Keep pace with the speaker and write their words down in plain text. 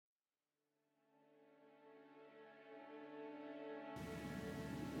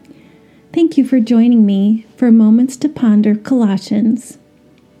Thank you for joining me for Moments to Ponder Colossians.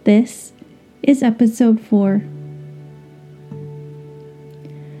 This is episode 4.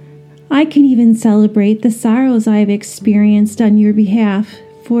 I can even celebrate the sorrows I have experienced on your behalf,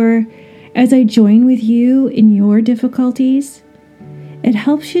 for as I join with you in your difficulties, it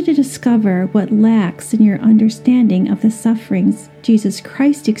helps you to discover what lacks in your understanding of the sufferings Jesus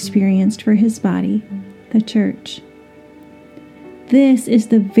Christ experienced for his body, the church. This is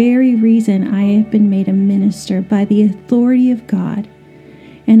the very reason I have been made a minister by the authority of God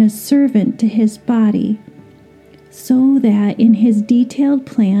and a servant to his body, so that in his detailed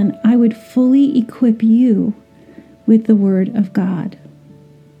plan I would fully equip you with the Word of God.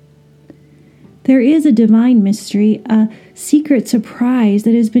 There is a divine mystery, a secret surprise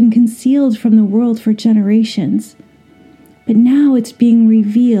that has been concealed from the world for generations, but now it's being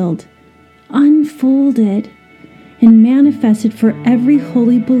revealed, unfolded, and manifested for every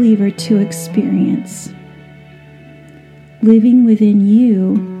holy believer to experience. Living within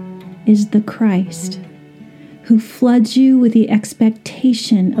you is the Christ, who floods you with the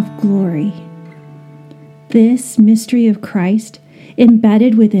expectation of glory. This mystery of Christ,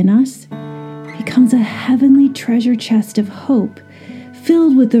 embedded within us, becomes a heavenly treasure chest of hope,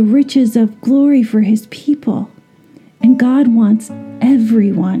 filled with the riches of glory for his people, and God wants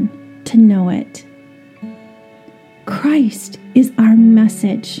everyone to know it. Christ is our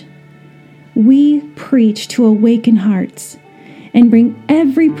message. We preach to awaken hearts and bring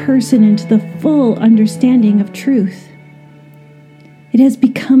every person into the full understanding of truth. It has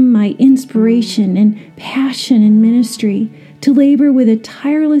become my inspiration and passion in ministry to labor with a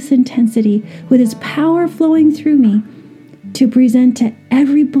tireless intensity, with his power flowing through me, to present to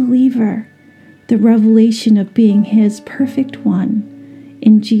every believer the revelation of being his perfect one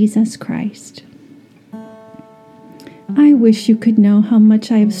in Jesus Christ. I wish you could know how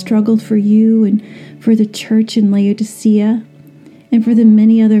much I have struggled for you and for the church in Laodicea and for the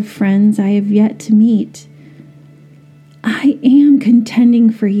many other friends I have yet to meet. I am contending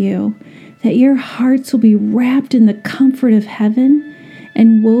for you that your hearts will be wrapped in the comfort of heaven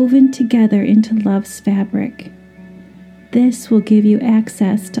and woven together into love's fabric. This will give you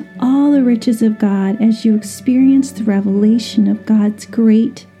access to all the riches of God as you experience the revelation of God's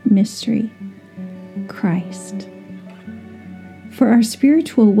great mystery, Christ. For our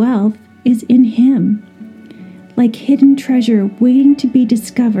spiritual wealth is in him. Like hidden treasure waiting to be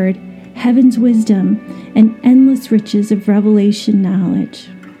discovered, heaven's wisdom and endless riches of revelation knowledge.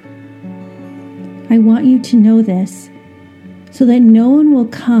 I want you to know this, so that no one will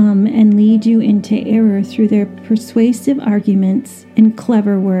come and lead you into error through their persuasive arguments and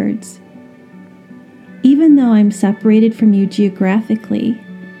clever words. Even though I'm separated from you geographically,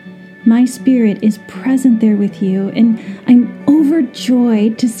 my spirit is present there with you, and I'm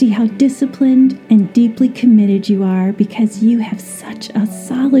overjoyed to see how disciplined and deeply committed you are, because you have such a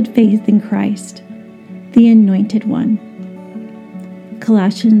solid faith in Christ, the Anointed One.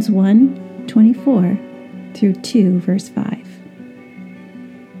 Colossians 1:24 through 2, verse 5.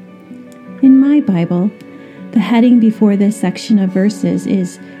 In my Bible, the heading before this section of verses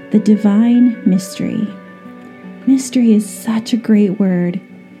is the Divine Mystery. Mystery is such a great word.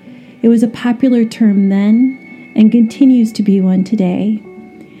 It was a popular term then and continues to be one today.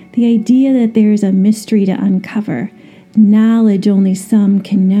 The idea that there is a mystery to uncover, knowledge only some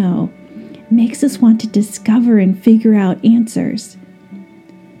can know, makes us want to discover and figure out answers.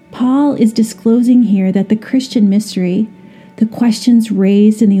 Paul is disclosing here that the Christian mystery, the questions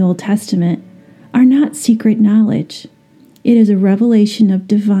raised in the Old Testament, are not secret knowledge. It is a revelation of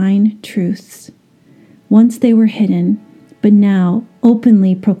divine truths. Once they were hidden, but now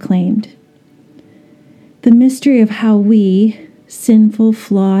openly proclaimed. The mystery of how we, sinful,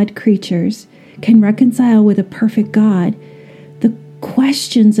 flawed creatures, can reconcile with a perfect God, the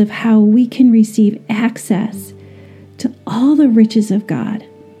questions of how we can receive access to all the riches of God,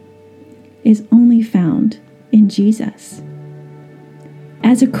 is only found in Jesus.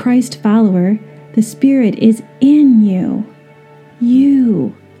 As a Christ follower, the Spirit is in you.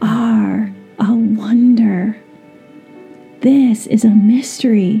 You are a wonder. This is a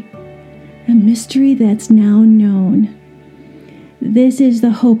mystery that's now known. This is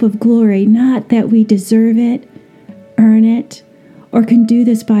the hope of glory, not that we deserve it, earn it, or can do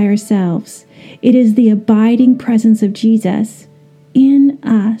this by ourselves. It is the abiding presence of Jesus in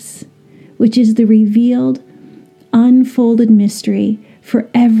us, which is the revealed, unfolded mystery for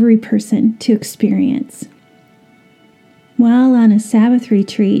every person to experience. While on a Sabbath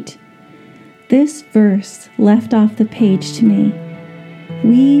retreat, this verse left off the page to me,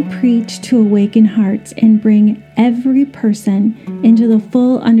 We preach to awaken hearts and bring every person into the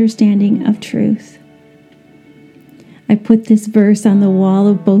full understanding of truth. I put this verse on the wall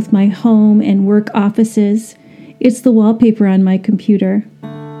of both my home and work offices. It's the wallpaper on my computer.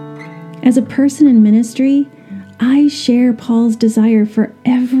 As a person in ministry, I share Paul's desire for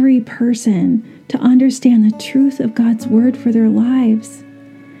every person to understand the truth of God's word for their lives.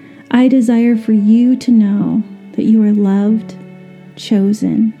 I desire for you to know that you are loved,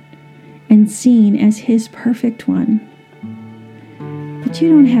 chosen, and seen as His perfect one. But you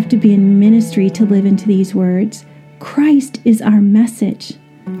don't have to be in ministry to live into these words. Christ is our message.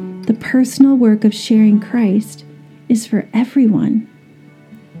 The personal work of sharing Christ is for everyone.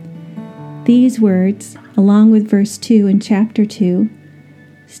 These words, along with verse 2 in chapter 2,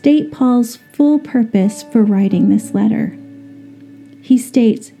 state Paul's full purpose for writing this letter. He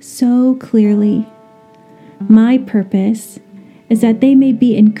states so clearly, "My purpose is that they may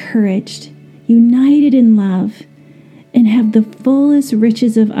be encouraged, united in love, and have the fullest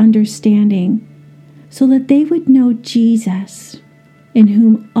riches of understanding, so that they would know Jesus, in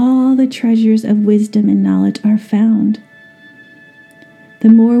whom all the treasures of wisdom and knowledge are found." The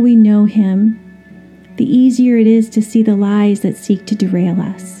more we know Him, the easier it is to see the lies that seek to derail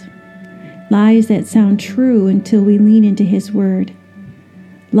us. Lies that sound true until we lean into His word.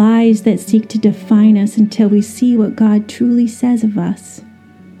 Lies that seek to define us until we see what God truly says of us.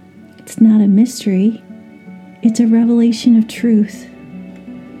 It's not a mystery. It's a revelation of truth.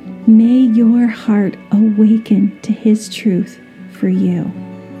 May your heart awaken to His truth for you.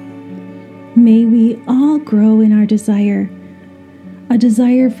 May we all grow in our desire, a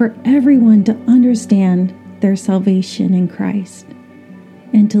desire for everyone to understand their salvation in Christ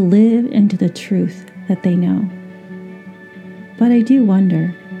and to live into the truth that they know. But I do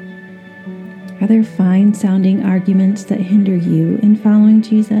wonder, are there fine-sounding arguments that hinder you in following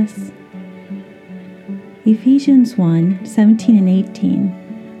Jesus? Ephesians 1:17 and 18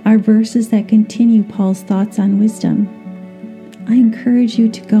 are verses that continue Paul's thoughts on wisdom. I encourage you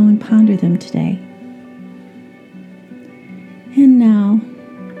to go and ponder them today. And now,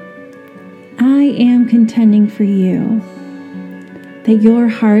 I am contending for you that your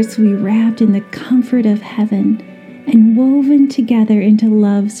hearts will be wrapped in the comfort of heaven and woven together into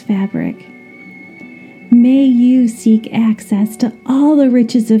love's fabric. May you seek access to all the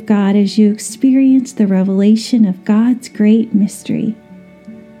riches of God as you experience the revelation of God's great mystery,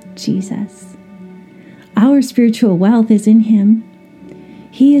 Jesus. Our spiritual wealth is in Him.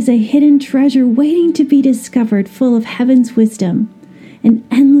 He is a hidden treasure waiting to be discovered, full of heaven's wisdom and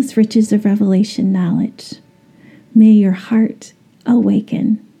endless riches of revelation knowledge. May your heart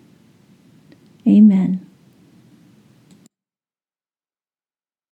awaken. Amen.